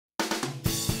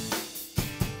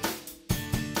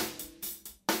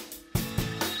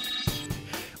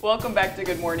Welcome back to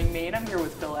Good Morning Maine. I'm here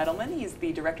with Phil Edelman. He's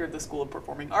the director of the School of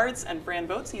Performing Arts, and Fran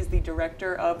Boats. He's the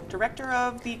director of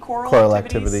the choral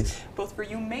activities. Both for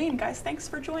UMaine. Guys, thanks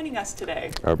for joining us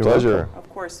today. Our pleasure. Of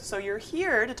course. So you're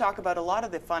here to talk about a lot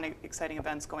of the fun, exciting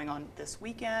events going on this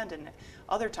weekend and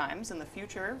other times in the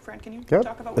future. Fran, can you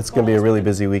talk about what's It's going to be a really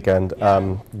busy weekend.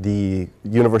 Yeah. The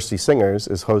University Singers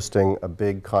is hosting a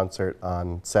big concert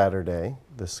on Saturday,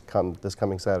 this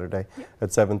coming Saturday, at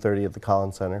 7:30 at the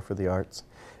Collins Center for the Arts.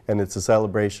 And it's a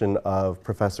celebration of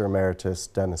Professor Emeritus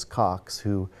Dennis Cox,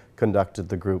 who conducted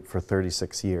the group for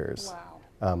 36 years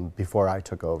before I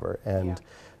took over. And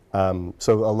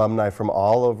so alumni from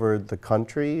all over the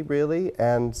country, really,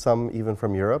 and some even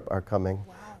from Europe are coming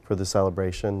for the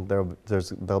celebration.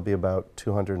 There'll be about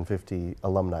 250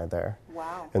 alumni there.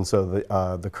 Wow. And so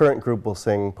the current group will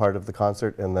sing part of the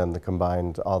concert, and then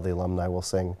all the alumni will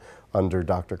sing under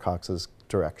Dr. Cox's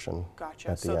direction.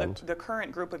 Gotcha. At the so end. the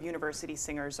current group of university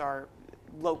singers are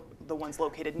the ones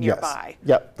located nearby. Yes.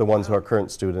 Yep, the ones who are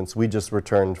current students. We just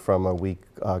returned from a week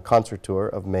concert tour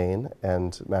of Maine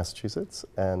and Massachusetts,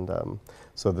 and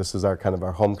so this is our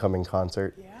our homecoming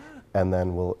concert. Yeah. And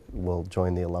then we'll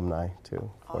join the alumni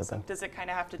too. Awesome. Does it kind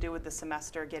of have to do with the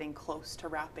semester getting close to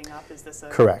wrapping up? Is this a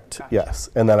correct? Gotcha. Yes.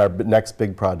 And then our next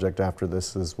big project after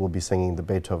this is we'll be singing the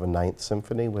Beethoven Ninth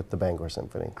Symphony with the Bangor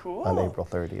Symphony on April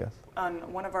 30th.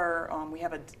 On one of our, we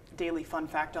have a daily fun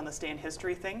fact on the Stay in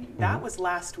History thing. That was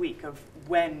last week of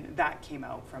when that came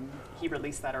out. He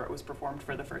released that, or it was performed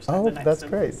for the first time. The Ninth that's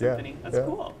great. Symphony. That's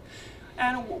cool.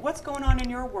 And what's going on in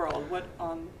your world?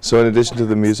 So in addition to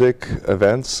the music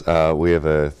events, we have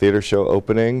a theater show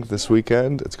opening this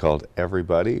weekend. It's called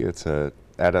Everybody. It's an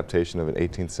adaptation of an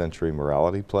 18th century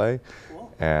morality play. Cool.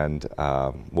 And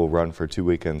we'll run for 2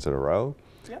 weekends in a row.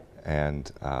 Yep. And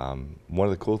one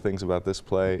of the cool things about this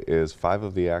play is 5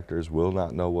 of the actors will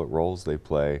not know what roles they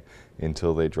play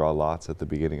until they draw lots at the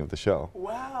beginning of the show.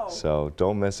 Wow. So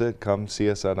don't miss it. Come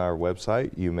see us on our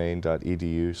website,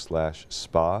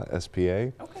 umaine.edu/SPA,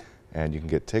 S-P-A. Okay. And you can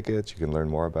get tickets, you can learn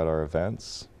more about our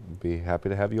events. Be happy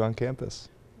to have you on campus.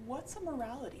 What's a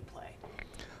morality play?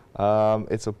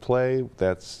 It's a play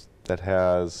it's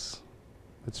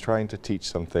trying to teach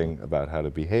something about how to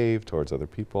behave towards other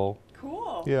people.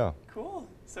 Cool. Yeah. Cool.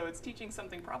 So it's teaching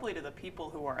something probably to the people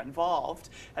who are involved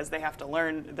as they have to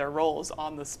learn their roles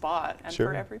on the spot, and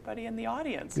for everybody in the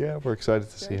audience. Yeah, we're excited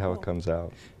to see how it comes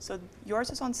out. So yours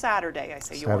is on Saturday, I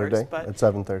say Saturday yours, but at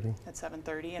 7:30. At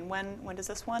 7:30, and when does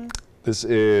this one? This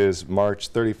is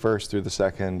March 31st through the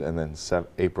 2nd, and then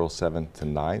April 7th to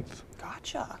 9th.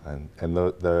 Gotcha. And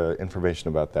the information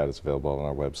about that is available on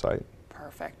our website.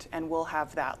 Perfect. And we'll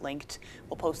have that linked.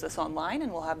 We'll post this online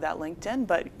and we'll have that linked in.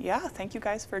 But yeah, thank you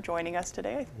guys for joining us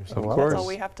today. Of course. That's all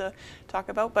we have to talk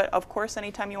about. But of course,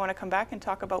 anytime you want to come back and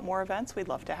talk about more events, we'd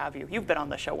love to have you. You've been on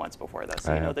the show once before, though,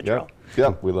 so you know the drill.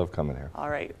 Yeah, we love coming here. All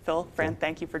right. Phil, Fran,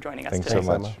 thank you for joining us Thanks today.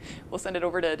 so much. We'll send it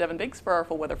over to Devin Biggs for our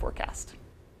full weather forecast.